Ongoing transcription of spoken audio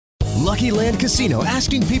Lucky Land Casino,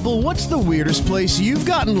 asking people, what's the weirdest place you've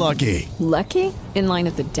gotten lucky? Lucky? In line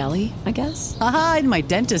at the deli, I guess? Aha, in my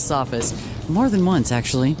dentist's office. More than once,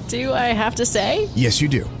 actually. Do I have to say? Yes, you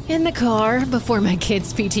do. In the car before my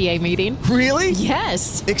kids' PTA meeting. Really?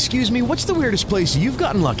 Yes. Excuse me, what's the weirdest place you've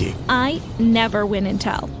gotten lucky? I never win and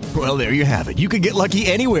tell. Well, there you have it. You can get lucky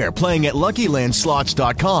anywhere, playing at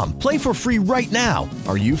LuckyLandSlots.com. Play for free right now.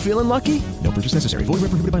 Are you feeling lucky? No purchase necessary. Void where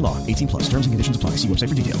prohibited by law. 18 plus. Terms and conditions apply. See website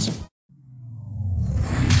for details.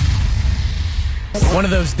 One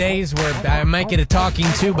of those days where I might get a talking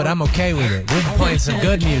to, but I'm okay with it. We're playing some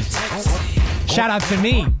good music. Shout out to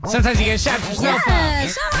me. Sometimes you get shout yourself out.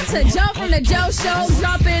 Shout out to Joe from the joeSHOW,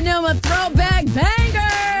 dropping them a throwback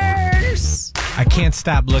bangers. I can't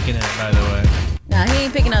stop looking at it, by the way. Nah, he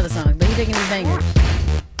ain't picking other songs, but he picking these bangers.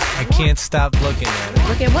 I can't stop looking at it.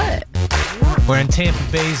 Look at what? We're on Tampa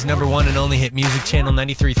Bay's number one and only hit music channel,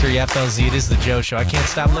 93.3 FLZ. It is the Joe Show. I can't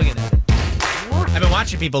stop looking at it. I've been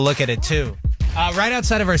watching people look at it, too. Right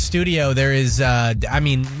outside of our studio, there is, go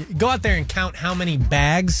out there and count how many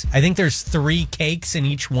bags. I think there's 3 cakes in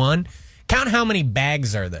each one. Count how many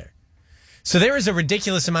bags are there. So there is a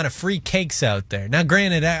ridiculous amount of free cakes out there. Now,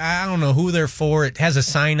 granted, I don't know who they're for. It has a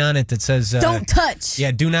sign on it that says... don't touch.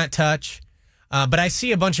 Yeah, do not touch. But I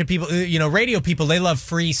see a bunch of people, radio people, they love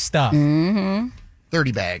free stuff. Mm-hmm.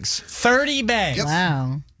 30 bags. 30 bags. Yep.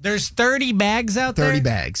 Wow. There's 30 bags out there? 30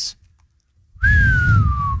 bags.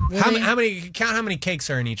 How many? Count how many cakes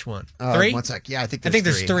are in each one. 3? 1 sec. Yeah, I think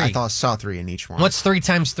there's 3. I saw 3 in each one. What's 3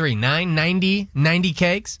 times 3? 9? 90? 90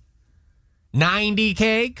 cakes? 90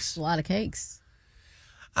 cakes? A lot of cakes.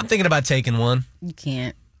 I'm thinking about taking one. You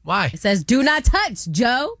can't. Why? It says, do not touch,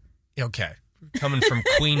 Joe. Okay. Coming from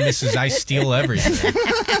Queen Mrs. I Steal Everything.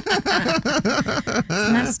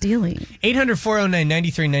 It's not stealing.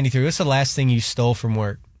 800-409-9393. What's the last thing you stole from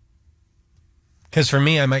work? Because for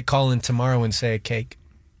me, I might call in tomorrow and say a cake.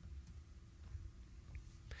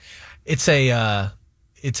 It's a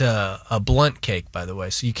blunt cake, by the way,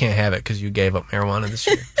 so you can't have it because you gave up marijuana this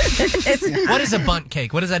year. What is a bundt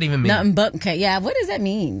cake? What does that even mean? Nothing but cake. Yeah, what does that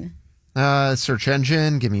mean? Search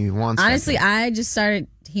engine. Give me 1 second. Honestly, I just started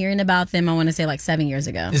hearing about them, I want to say, like 7 years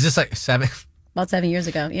ago. Is this like 7? About 7 years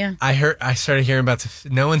ago, yeah. I started hearing about this.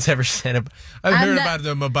 No one's ever said it. I've heard about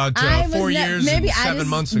them about 4 years and 7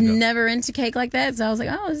 months ago. Never into cake like that, so I was like,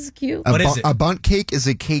 oh, this is cute. What is it? A bundt cake is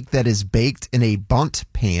a cake that is baked in a bundt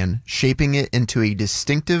pan, shaping it into a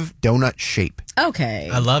distinctive donut shape. Okay.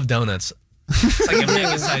 I love donuts. It's like a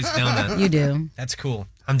mega-sized donut. You do. That's cool.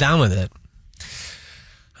 I'm down with it.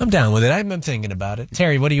 I'm thinking about it.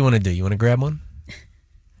 Terry, what do you want to do? You want to grab one?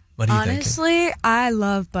 What do you think? Honestly, I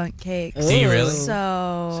love bundt cakes. Do you really?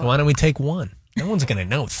 So why don't we take one? No one's going to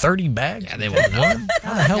know. 30 bags? Yeah, they won't know.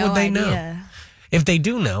 How the hell would they know? If they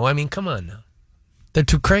do know, I mean, come on now. They're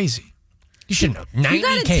too crazy. You should know.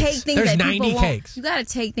 90 cakes. There's 90 cakes. You got to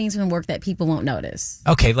take things from work that people won't notice.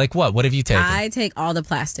 Okay, like what? What have you taken? I take all the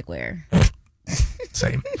plasticware.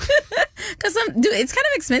 Same. Because it's kind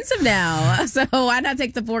of expensive now. So why not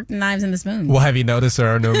take the fork, the knives, and the spoons? Well, have you noticed there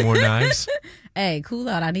are no more knives? Hey, cool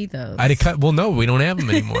out. I need those. I had to cut. Well, no, we don't have them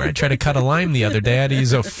anymore. I tried to cut a lime the other day. I had to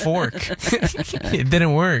use a fork. It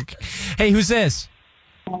didn't work. Hey, who's this?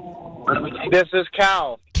 This is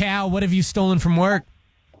Cal. Cal, what have you stolen from work?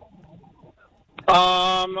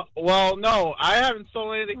 Well, no, I haven't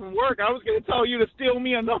stolen anything from work. I was going to tell you to steal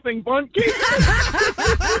me a nothing bundt cake.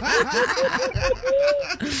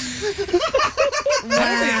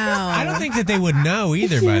 Wow. I don't think that they would know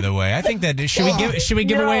either, by the way. I think that should we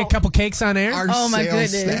give away a couple cakes on air? Our my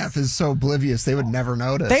sales goodness. staff is so oblivious they would never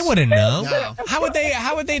notice. They wouldn't know. No. How would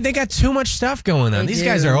they? They got too much stuff going on. These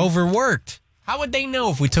guys are overworked. How would they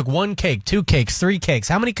know if we took 1 cake, 2 cakes, 3 cakes?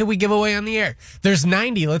 How many could we give away on the air? There's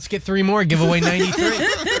 90. Let's get 3 more. Give away 93.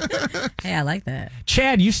 Hey, I like that.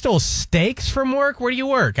 Chad, you stole steaks from work? Where do you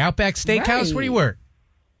work? Outback Steakhouse? Right. Where do you work?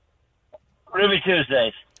 Ruby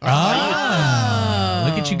Tuesdays. Oh.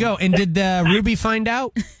 Look at you go. And did Ruby find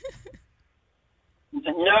out? No,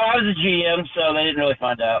 I was a GM, so they didn't really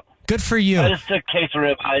find out. Good for you. I just took a case of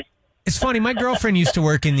ribeye. It's funny. My girlfriend used to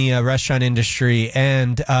work in the restaurant industry,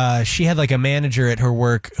 and she had like a manager at her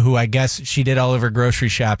work who I guess she did all of her grocery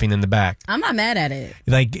shopping in the back. I'm not mad at it.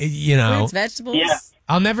 Like, you know. Fruits, vegetables. Yeah.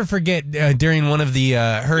 I'll never forget during one of the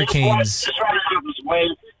hurricanes. Just run it off his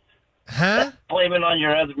waist. Huh? Blame it on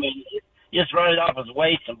your other manager. Just run it off his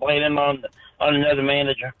waist and blame him on another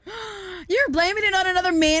manager. You're blaming it on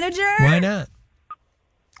another manager? Why not?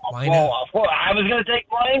 Why not? Well, I was going to take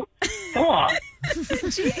blame? Come on.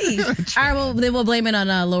 Jeez. All right, well, then we'll blame it on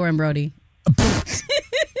Laura and Brody.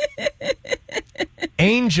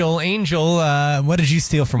 Angel, what did you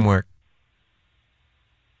steal from work?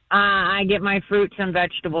 I get my fruits and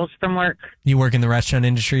vegetables from work. You work in the restaurant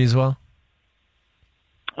industry as well?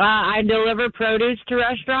 I deliver produce to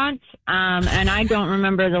restaurants, and I don't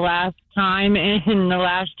remember the last time in the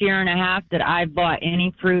last year and a half that I bought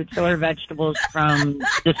any fruits or vegetables from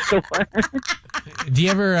the store. Do you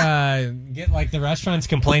ever get like the restaurants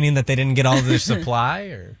complaining that they didn't get all of their supply?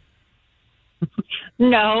 Or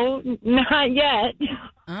No, not yet.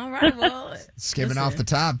 All right, well. Skimming off the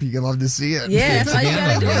top. You can love to see it. Yeah, that's all you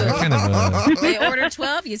got to do. I They order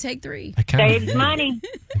 12, you take 3. Saves money.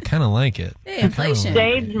 kind of like it. Yeah, inflation.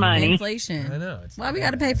 Saves money. Inflation. I know. Why we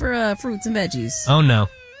got to pay for fruits and veggies? Oh, no.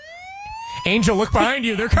 Angel, look behind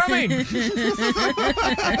you. They're coming.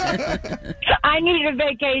 I need a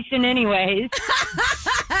vacation anyways.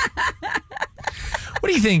 What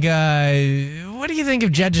do you think? What do you think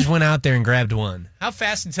if Jed just went out there and grabbed one? How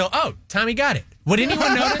fast until? Oh, Tommy got it. Would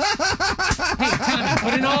anyone notice? Hey, Tommy.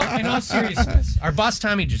 But in all seriousness, our boss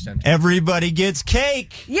Tommy just done. Everybody gets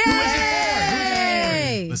cake. Yay! Who is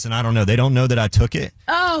it for? Listen, I don't know. They don't know that I took it.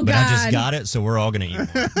 Oh, but God. I just got it, so we're all going to eat one.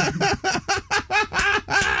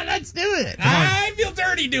 Let's do it. I feel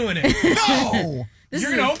dirty doing it. No.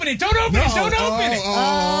 You're going to open it. Don't open it. Don't open it.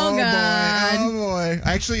 Oh, God. Oh, boy.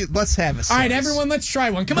 Actually, let's have a slice. All right, everyone, let's try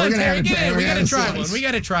one. Come on, Terry, get in. We got to try one. We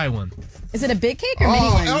got to try one. Is it a big cake or mini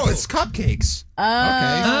ones? Oh, it's cupcakes. Oh.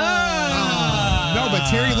 Okay. No, but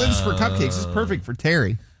Terry lives for cupcakes. It's perfect for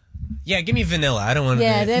Terry. Yeah, give me vanilla. I don't want to.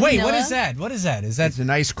 Yeah, Wait, vanilla? what is that? What is that? Is that It's a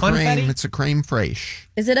nice funfetti? cream. It's a cream fraiche.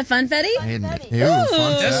 Is it a funfetti? Funfetti.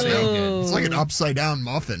 That smell good. It's like an upside down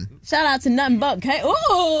muffin. Shout out to Nothing But Cake.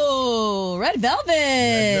 Ooh, red velvet.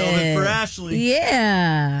 Red velvet for Ashley.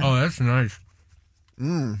 Yeah. Oh, that's nice.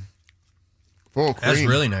 Full cream. That's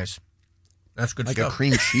really nice. That's good like stuff. a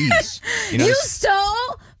cream cheese. You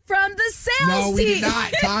stole from the sales No, we team. did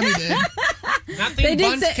not. Tommy did. Nothing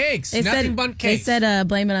Bundt Cakes. Nothing Bundt Cakes. They said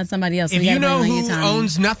blame it on somebody else. If you know who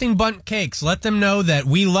owns Nothing Bundt Cakes, let them know that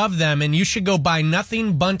we love them and you should go buy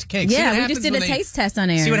Nothing Bundt Cakes. Yeah, we just did a taste test on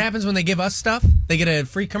air. See what happens when they give us stuff? They get a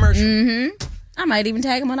free commercial. Mm-hmm. I might even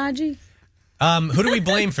tag them on IG. Who do we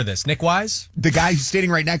blame for this? Nick Wise? The guy who's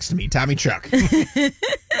standing right next to me, Tommy Chuck.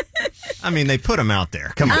 I mean, they put them out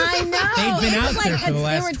there. Come on. I know. They've been out there for the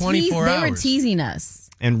last 24 hours. They were teasing us.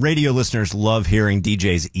 And radio listeners love hearing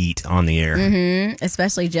DJs eat on the air. Mm-hmm.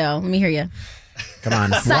 Especially Joe. Let me hear you. Come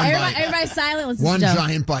on. Everybody's silent. Listen One to Joe.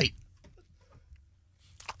 giant bite.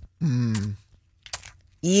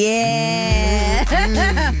 Yeah.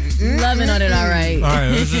 Loving on it, all right. All right,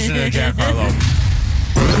 let's listen to Jack Harlow.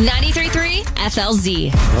 93.3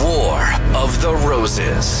 FLZ. War of the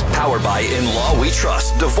Roses. Powered by In Law We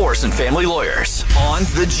Trust, Divorce and Family Lawyers. On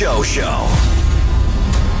The Joe Show.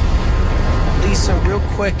 Lisa, real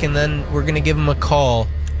quick, and then we're going to give him a call.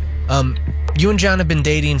 You and John have been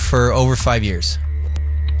dating for over 5 years.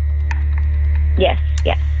 Yes.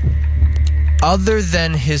 Other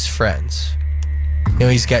than his friends, you know,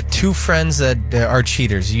 he's got 2 friends that are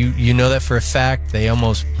cheaters. You know that for a fact. They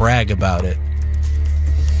almost brag about it.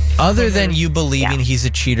 Other than you believing he's a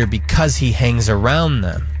cheater because he hangs around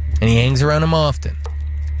them, and he hangs around them often,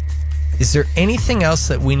 is there anything else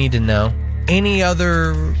that we need to know? Any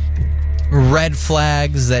other red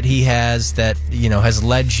flags that he has that, you know, has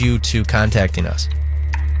led you to contacting us?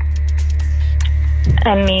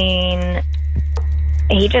 I mean,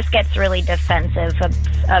 he just gets really defensive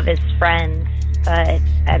of his friends. But,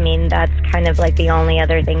 I mean, that's kind of like the only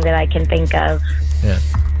other thing that I can think of. Yeah.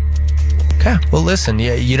 Okay. Well, listen,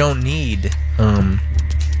 you don't need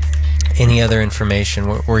any other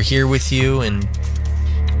information. We're here with you, and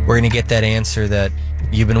we're going to get that answer that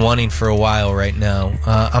you've been wanting for a while right now.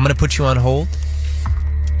 I'm going to put you on hold,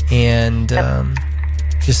 and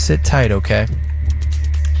just sit tight, okay?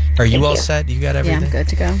 Are you all set? You got everything? Yeah, I'm good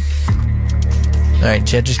to go. All right,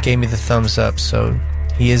 Jed just gave me the thumbs up, so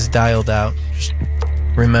he is dialed out. Just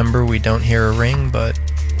remember, we don't hear a ring, but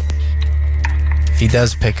if he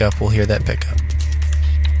does pick up, we'll hear that pickup.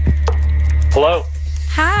 Hello.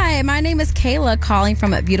 Hi, my name is Kayla, calling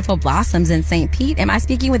from Beautiful Blossoms in St. Pete. Am I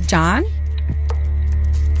speaking with John?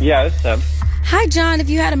 Yeah, it's Tim. Hi, John. If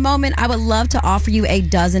you had a moment, I would love to offer you a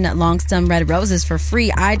dozen long stem red roses for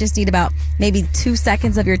free. I just need about maybe 2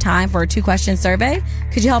 seconds of your time for a 2-question survey.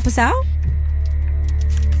 Could you help us out?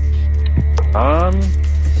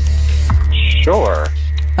 Sure.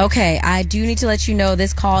 Okay, I do need to let you know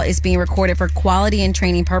this call is being recorded for quality and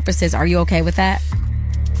training purposes. Are you okay with that?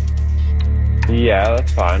 Yeah,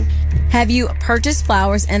 that's fine. Have you purchased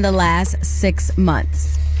flowers in the last 6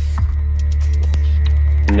 months?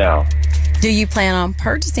 No. Do you plan on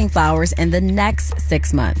purchasing flowers in the next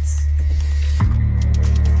 6 months?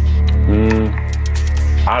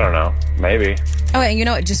 I don't know. Maybe. Oh, and you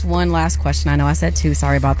know what? Just one last question. I know I said 2.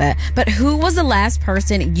 Sorry about that. But who was the last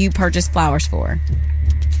person you purchased flowers for?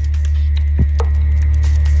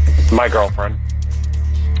 My girlfriend.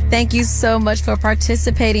 Thank you so much for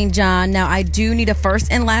participating, John. Now, I do need a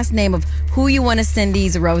first and last name of who you want to send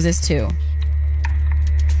these roses to.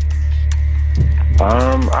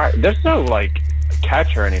 There's no,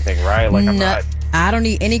 catch or anything, right? I don't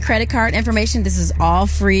need any credit card information. This is all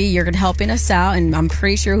free. You're helping us out, and I'm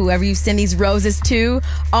pretty sure whoever you send these roses to,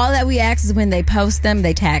 all that we ask is when they post them,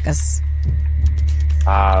 they tag us.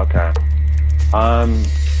 Okay. All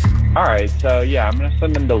right. So, yeah, I'm going to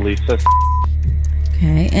send them to Lisa.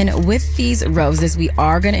 Okay, and with these roses, we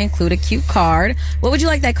are going to include a cute card. What would you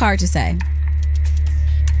like that card to say?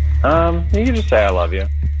 You can just say I love you.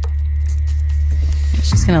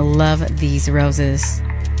 She's going to love these roses.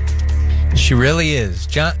 She really is.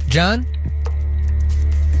 John?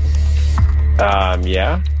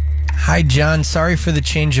 Yeah? Hi, John. Sorry for the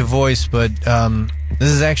change of voice, but this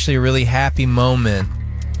is actually a really happy moment.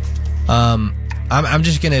 I'm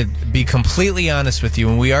just going to be completely honest with you,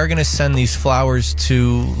 and we are going to send these flowers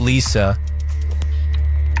to Lisa.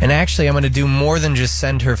 And actually, I'm going to do more than just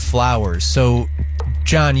send her flowers. So,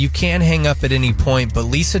 John, you can hang up at any point, but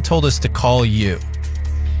Lisa told us to call you.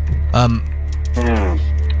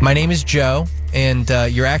 My name is Joe, and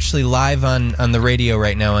you're actually live on the radio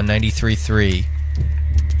right now on 93.3.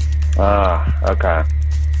 Okay.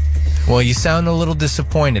 Well, you sound a little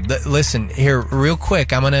disappointed. Listen, here, real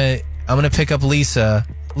quick, I'm gonna pick up Lisa.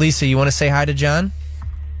 Lisa, you want to say hi to John?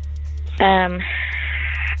 I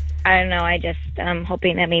don't know. I'm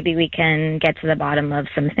hoping that maybe we can get to the bottom of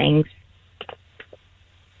some things.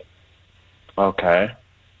 Okay.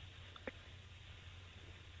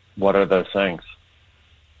 What are those things?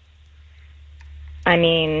 I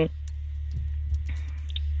mean,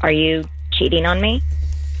 are you cheating on me?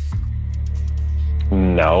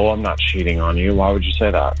 No, I'm not cheating on you. Why would you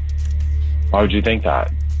say that? Why would you think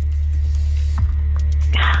that?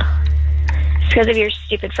 It's because of your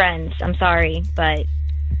stupid friends. I'm sorry, but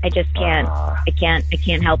I just can't. I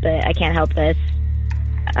can't help it. I can't help this.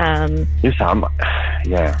 Yes,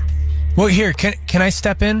 yeah. Well, here, can I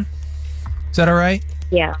step in? Is that all right?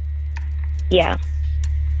 Yeah. Yeah.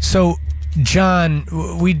 So, John,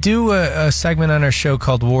 we do a segment on our show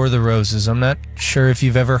called War of the Roses. I'm not sure if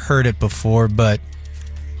you've ever heard it before, but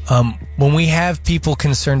when we have people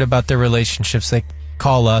concerned about their relationships, they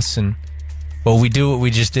call us and, well, we do what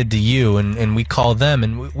we just did to you, and we call them,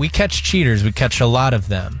 and we catch cheaters. We catch a lot of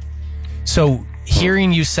them. So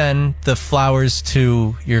hearing you send the flowers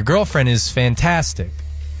to your girlfriend is fantastic.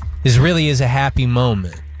 This really is a happy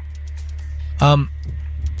moment.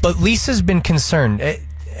 But Lisa's been concerned.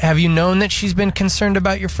 Have you known that she's been concerned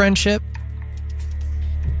about your friendship?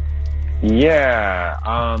 Yeah,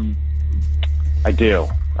 I do.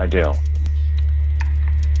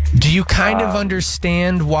 Do you kind of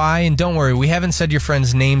understand why? And don't worry, we haven't said your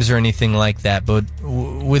friends' names or anything like that, but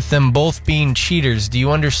with them both being cheaters, do you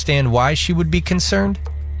understand why she would be concerned?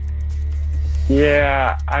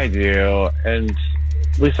 Yeah, I do. And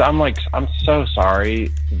Lisa, I'm so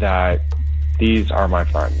sorry that these are my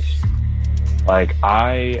friends.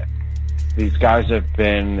 These guys have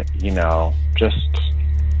been,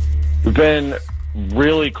 we've been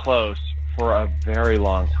really close for a very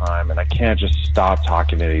long time, and I can't just stop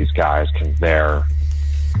talking to these guys because they're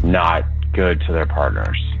not good to their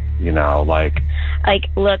partners,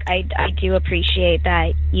 Look, I do appreciate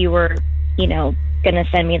that you were, gonna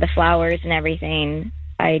send me the flowers and everything.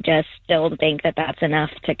 I just still think that that's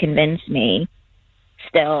enough to convince me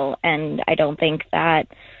still, and I don't think that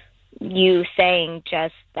you saying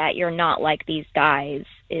just that you're not like these guys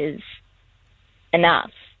is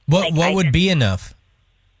enough. What would be enough?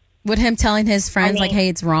 Would him telling his friends, hey,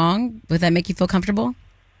 it's wrong, would that make you feel comfortable?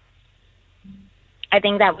 I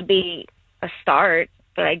think that would be a start,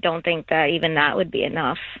 but I don't think that even that would be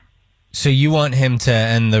enough. So you want him to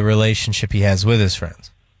end the relationship he has with his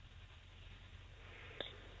friends?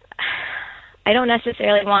 I don't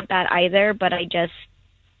necessarily want that either, but I just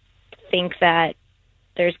think that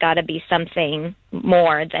there's got to be something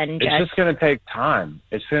more than just... It's just going to take time.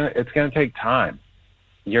 It's going to take time.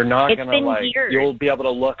 You're not going to, you'll be able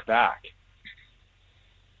to look back.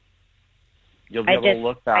 You'll be able to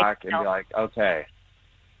look back and be like, okay.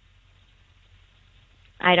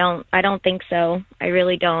 I don't think so. I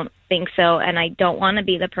really don't think so. And I don't want to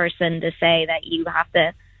be the person to say that you have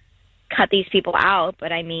to cut these people out.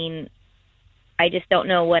 But I mean, I just don't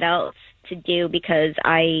know what else to do because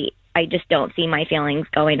I just don't see my feelings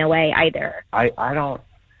going away either. I don't,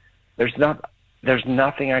 there's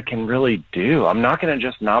nothing I can really do. I'm not going to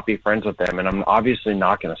just not be friends with them, and I'm obviously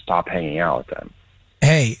not going to stop hanging out with them.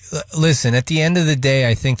 Hey, listen, at the end of the day,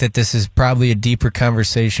 I think that this is probably a deeper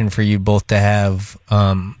conversation for you both to have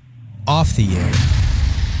off the air.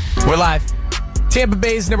 We're live. Tampa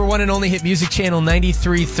Bay's number one and only hit music channel,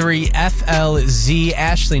 93.3 FLZ.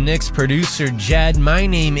 Ashley Nix, producer Jed. My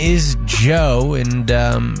name is Joe, and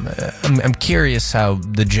I'm curious how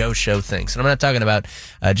the Joe Show thinks. And I'm not talking about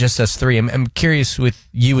just us three. I'm curious with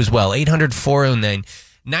you as well.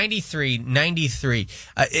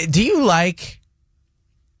 800-409-9393. Do you like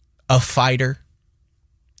a fighter?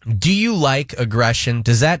 Do you like aggression?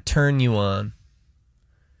 Does that turn you on?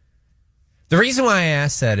 The reason why I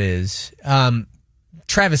ask that is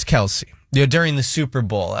Travis Kelce, during the Super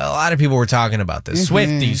Bowl, a lot of people were talking about this.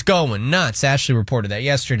 Swifties going nuts. Ashley reported that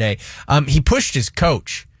yesterday. He pushed his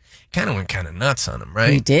coach. Kind of went kind of nuts on him,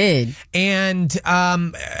 right? He did. And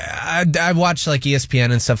I watched like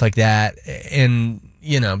ESPN and stuff like that. And,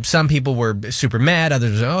 you know, some people were super mad.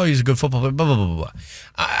 Others were, oh, he's a good football player, blah, blah, blah, blah.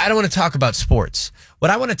 I don't want to talk about sports.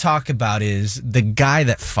 What I want to talk about is the guy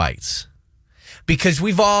that fights. Because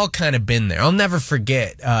we've all kind of been there. I'll never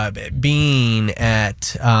forget being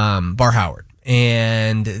at Bar Howard.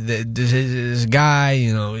 And this guy,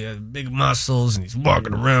 you know, he has big muscles, and he's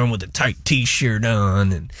walking around with a tight T-shirt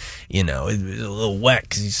on. And, you know, it was a little wet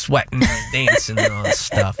because he's sweating and dancing and all this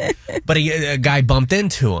stuff. But a guy bumped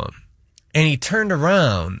into him. And he turned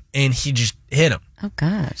around, and he just hit him. Oh,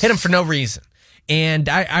 gosh. Hit him for no reason. And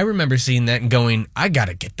I remember seeing that and going, I got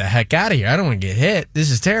to get the heck out of here. I don't want to get hit.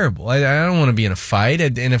 This is terrible. I don't want to be in a fight.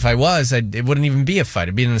 And if I was, it wouldn't even be a fight.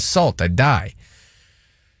 It'd be an assault. I'd die.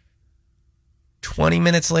 20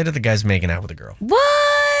 minutes later, the guy's making out with a girl.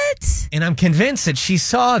 What? And I'm convinced that she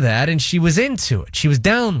saw that and she was into it. She was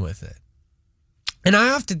down with it. And I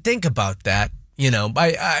often think about that. You know,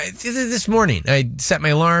 this morning, I set my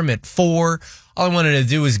alarm at 4. All I wanted to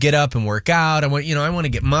do was get up and work out. I want to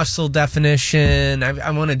get muscle definition. I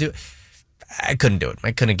want to do. I couldn't do it.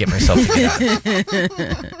 I couldn't get myself to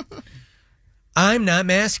get up. I'm not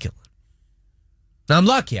masculine. Now, I'm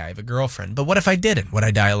lucky I have a girlfriend, but what if I didn't? Would I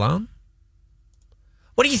die alone?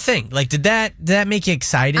 What do you think? Like, did that make you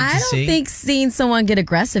excited to see? I don't think seeing someone get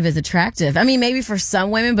aggressive is attractive. I mean, maybe for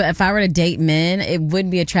some women, but if I were to date men, it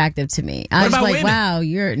wouldn't be attractive to me. I was like, women? wow,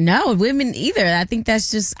 no, women either. I think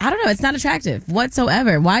that's just, I don't know, it's not attractive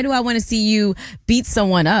whatsoever. Why do I want to see you beat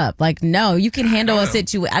someone up? Like, no, you can handle a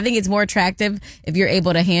situation. I think it's more attractive if you're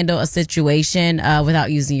able to handle a situation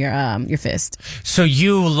without using your fist. So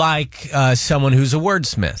you like someone who's a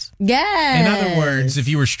wordsmith? Yeah. In other words, if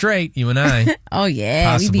you were straight, you and I. Oh,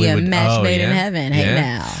 yeah. We'd be a match made in heaven. Hey,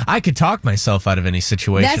 now. I could talk myself out of any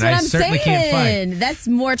situation. That's what I I'm certainly saying. Can't fight. That's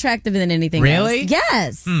more attractive than anything really? else.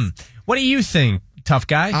 Yes. What do you think, tough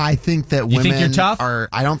guy? I think that women think you're tough?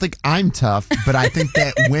 I don't think I'm tough, but I think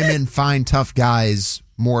that women find tough guys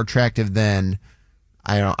more attractive than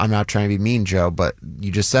I'm not trying to be mean, Joe, but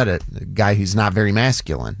you just said it. A guy who's not very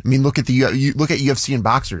masculine. I mean, look at look at UFC and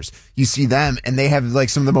boxers. You see them, and they have like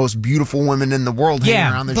some of the most beautiful women in the world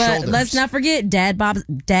hanging around their shoulders. But let's not forget, dad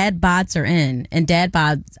bods are in, and dad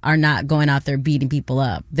bods are not going out there beating people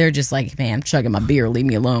up. They're just like, man, I'm chugging my beer. Leave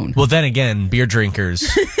me alone. Well, then again, beer drinkers.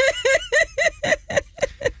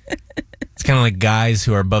 It's kind of like guys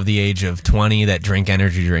who are above the age of 20 that drink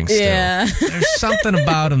energy drinks still. Yeah. There's something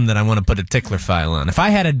about them that I want to put a tickler file on. If I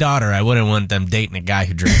had a daughter, I wouldn't want them dating a guy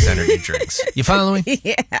who drinks energy drinks. You follow me?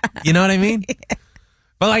 Yeah. You know what I mean? Yeah.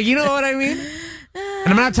 But like, you know what I mean? And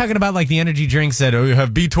I'm not talking about like the energy drinks that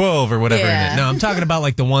have B12 or whatever in it. No, I'm talking about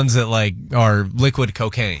like the ones that like are liquid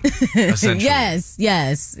cocaine, essentially.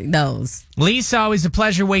 Yes, those. Lisa, always a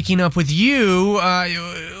pleasure waking up with you.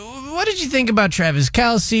 What did you think about Travis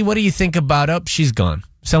Kelce? What do you think about? Oh, she's gone.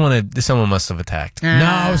 Someone must have attacked.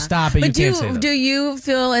 No, stop it. But you can't say that. Do you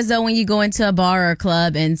feel as though when you go into a bar or a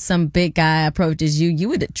club and some big guy approaches you, you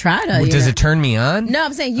would try to? Does it turn me on? No,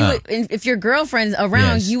 I'm saying you would. If your girlfriend's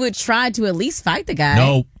around, you would try to at least fight the guy.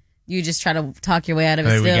 No, you just try to talk your way out of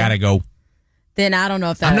it. We gotta go. Then I don't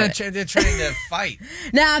know if that. I'm not trying to fight.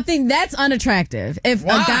 Now I think that's unattractive. If a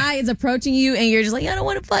guy is approaching you and you're just like, I don't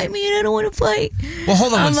want to fight me, and I don't want to fight. Well,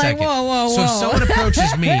 hold on one second. Whoa. So if someone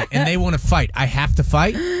approaches me and they want to fight, I have to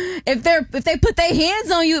fight. If they put their hands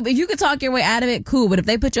on you, if you could talk your way out of it, cool. But if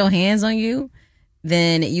they put your hands on you,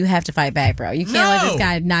 then you have to fight back, bro. You can't let this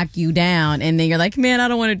guy knock you down, and then you're like, man, I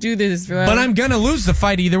don't want to do this, bro. But I'm gonna lose the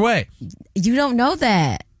fight either way. You don't know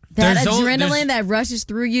that. That adrenaline that rushes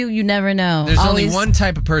through you, you never know. There's only one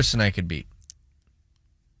type of person I could beat.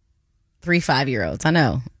 3 5-year-olds, I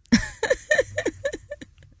know.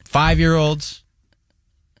 5-year-olds,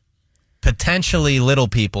 potentially little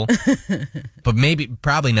people, but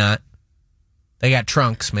probably not. They got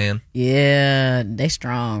trunks, man. Yeah, they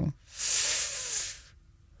strong.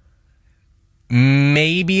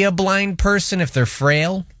 maybe a blind person if they're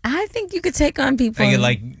frail? I think you could take on people.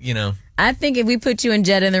 I think if we put you and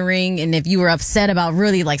Jed in the ring, and if you were upset about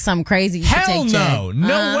really like something crazy, you could take Jed.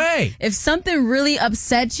 No way. If something really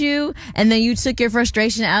upset you, and then you took your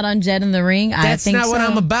frustration out on Jed in the ring, I think that's not what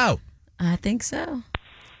I'm about. I think so.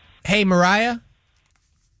 Hey, Mariah.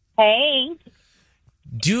 Hey.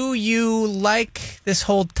 Do you like this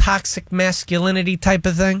whole toxic masculinity type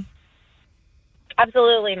of thing?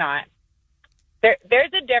 Absolutely not.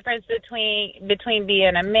 There's a difference between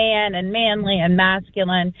being a man and manly and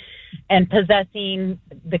masculine and possessing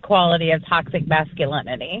the quality of toxic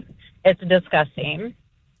masculinity. It's disgusting.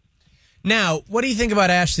 Now, what do you think about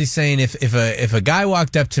Ashley saying if a guy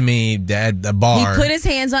walked up to me at the bar, he put his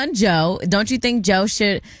hands on Joe? Don't you think Joe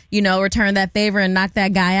should, return that favor and knock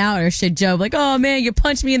that guy out, or should Joe be like, oh man, you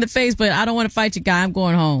punched me in the face, but I don't want to fight you, guy. I'm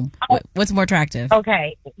going home. What's more attractive?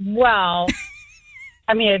 Okay, well,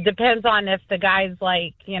 I mean, it depends on if the guy's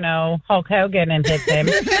like, Hulk Hogan and hits him.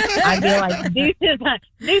 I'd be like,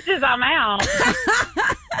 deuces, I'm out.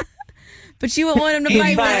 But you would want him to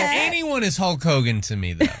fight back. Anyone is Hulk Hogan to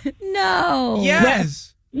me, though. No.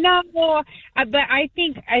 Yes. No, but I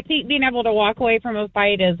think being able to walk away from a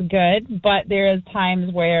fight is good. But there is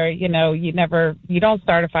times where you don't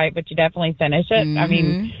start a fight, but you definitely finish it. Mm-hmm. I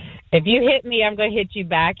mean, if you hit me, I'm going to hit you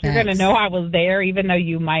back. You're going to know I was there, even though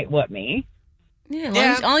you might whoop me.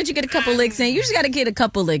 Yeah, as long as you get a couple licks in. You just got to get a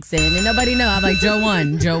couple licks in, and nobody know. I'm like, Joe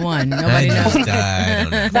won. Nobody knows. I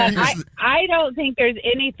don't know. But I don't think there's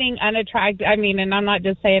anything unattractive. I mean, and I'm not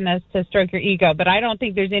just saying this to stroke your ego, but I don't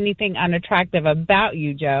think there's anything unattractive about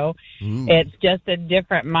you, Joe. Ooh. It's just a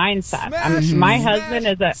different mindset. My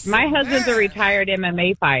husband's a retired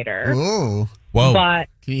MMA fighter. Whoa. Whoa. But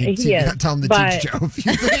you tell him to teach Joe a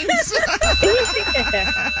few things.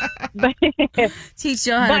 Teach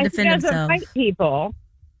Joe how to defend himself.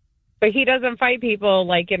 But he doesn't fight people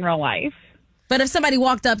like in real life. But if somebody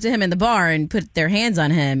walked up to him in the bar and put their hands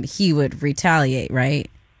on him, he would retaliate, right?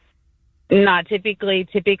 Not typically.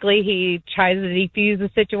 Typically, he tries to defuse the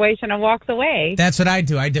situation and walks away. That's what I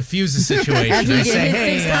do. I diffuse the situation. I say,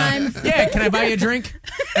 hey, can I buy you a drink?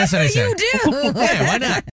 That's what I say. You do. Yeah, why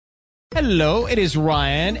not? Hello, it is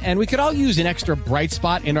Ryan, and we could all use an extra bright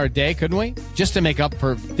spot in our day, couldn't we? Just to make up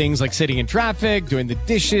for things like sitting in traffic, doing the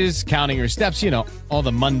dishes, counting your steps, all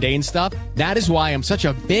the mundane stuff. That is why I'm such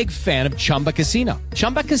a big fan of Chumba Casino.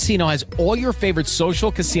 Chumba Casino has all your favorite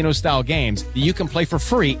social casino-style games that you can play for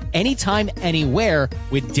free anytime, anywhere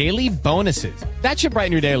with daily bonuses. That should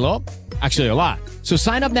brighten your day a little. Actually, a lot. So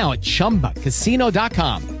sign up now at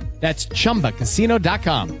ChumbaCasino.com. That's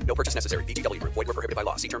ChumbaCasino.com. No purchase necessary. VGW Group. Void where prohibited by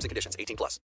law. See terms and conditions. 18+.